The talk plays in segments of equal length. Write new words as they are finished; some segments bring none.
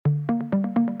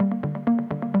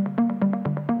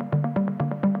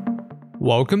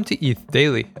Welcome to ETH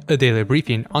Daily, a daily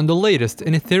briefing on the latest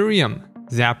in Ethereum.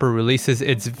 Zapper releases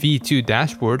its V2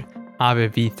 dashboard,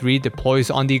 Aave V3 deploys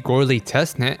on the Goerli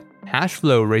testnet,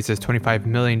 Hashflow raises $25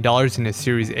 million in a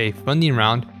Series A funding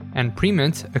round, and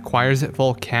Premint acquires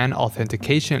Vulkan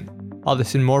authentication. All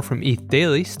this and more from ETH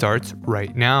Daily starts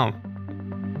right now.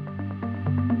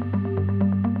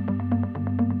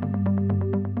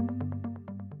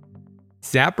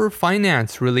 Zapper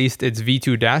Finance released its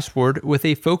V2 dashboard with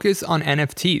a focus on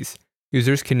NFTs.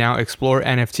 Users can now explore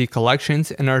NFT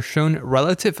collections and are shown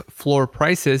relative floor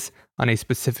prices on a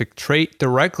specific trait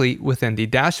directly within the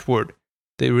dashboard.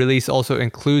 The release also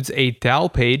includes a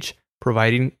DAO page,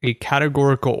 providing a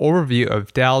categorical overview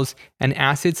of DAOs and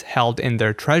assets held in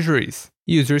their treasuries.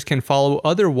 Users can follow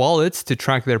other wallets to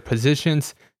track their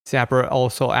positions. Zapper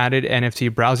also added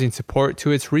NFT browsing support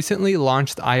to its recently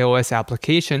launched iOS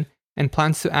application and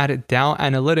plans to add DAO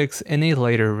analytics in a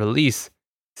later release.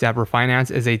 Zapper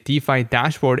Finance is a DeFi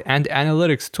dashboard and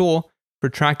analytics tool for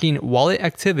tracking wallet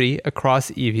activity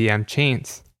across EVM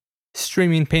chains.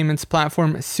 Streaming payments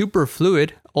platform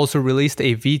Superfluid also released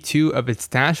a V2 of its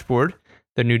dashboard.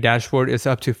 The new dashboard is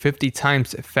up to 50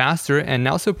 times faster and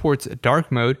now supports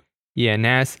dark mode,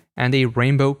 ENS, and a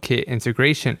Rainbow Kit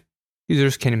integration.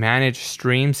 Users can manage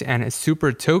streams and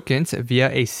super tokens via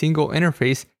a single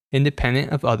interface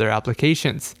independent of other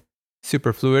applications.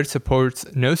 Superfluid supports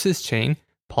Gnosis Chain,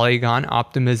 Polygon,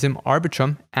 Optimism,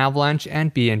 Arbitrum, Avalanche,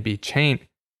 and BNB Chain.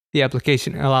 The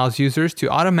application allows users to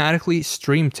automatically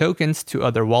stream tokens to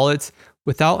other wallets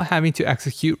without having to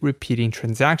execute repeating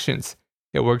transactions.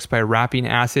 It works by wrapping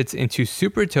assets into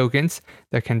super tokens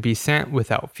that can be sent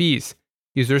without fees.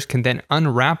 Users can then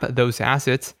unwrap those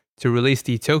assets to release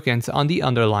the tokens on the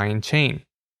underlying chain.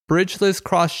 Bridgeless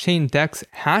cross-chain DEX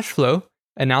Hashflow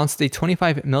announced a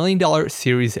 $25 million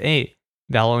Series A,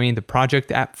 valuing the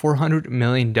project at $400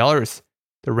 million.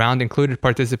 The round included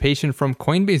participation from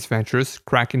Coinbase Ventures,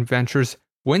 Kraken Ventures,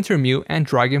 Wintermute, and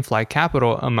Dragonfly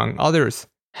Capital, among others.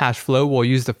 Hashflow will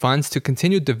use the funds to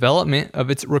continue development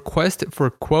of its request for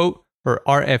quote or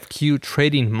RFQ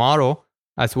trading model,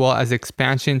 as well as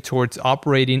expansion towards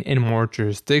operating in more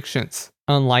jurisdictions.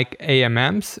 Unlike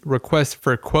AMM's, request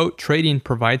for quote trading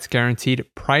provides guaranteed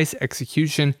price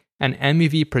execution and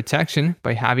MEV protection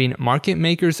by having market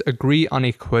makers agree on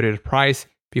a quoted price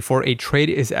before a trade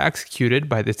is executed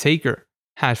by the taker.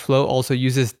 Hashflow also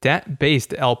uses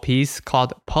debt-based LPs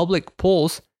called public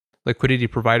pools. Liquidity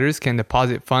providers can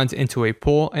deposit funds into a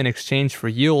pool in exchange for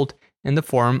yield in the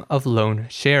form of loan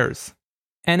shares.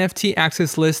 NFT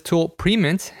access list tool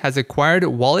Premint has acquired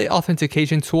wallet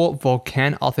authentication tool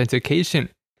Vulkan authentication.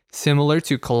 Similar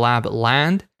to Collab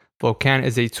Land, Vulkan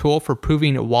is a tool for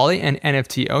proving wallet and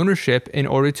NFT ownership in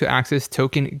order to access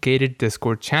token-gated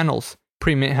Discord channels.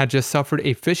 Premint had just suffered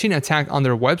a phishing attack on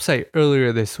their website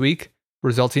earlier this week,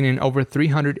 resulting in over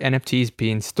 300 NFTs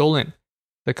being stolen.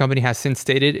 The company has since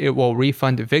stated it will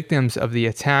refund victims of the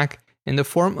attack in the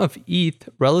form of ETH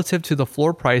relative to the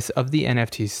floor price of the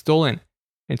NFTs stolen.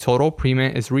 In total,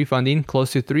 Premint is refunding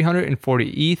close to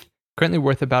 340 ETH, currently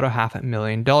worth about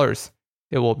 $500,000.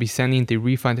 It will be sending the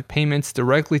refund payments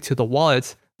directly to the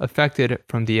wallets affected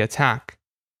from the attack.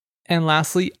 And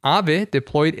lastly, Aave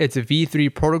deployed its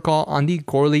V3 protocol on the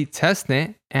Goerli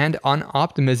testnet and on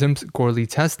Optimism's Goerli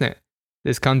testnet.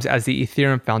 This comes as the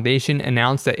Ethereum Foundation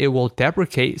announced that it will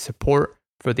deprecate support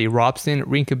for the Ropsten,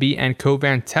 Rinkeby, and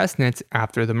Kovan testnets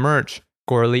after the merge.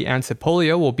 Goerli and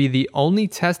Sepolia will be the only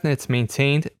testnets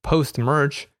maintained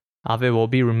post-merge. Aave will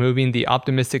be removing the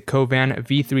optimistic Kovan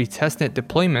V3 testnet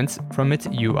deployments from its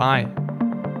UI.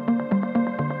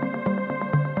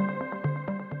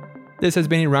 This has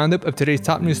been a roundup of today's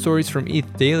top news stories from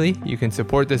ETH Daily. You can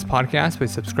support this podcast by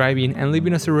subscribing and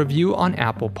leaving us a review on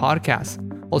Apple Podcasts.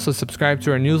 Also subscribe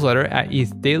to our newsletter at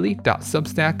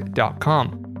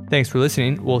ethdaily.substack.com. Thanks for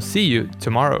listening. We'll see you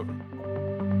tomorrow.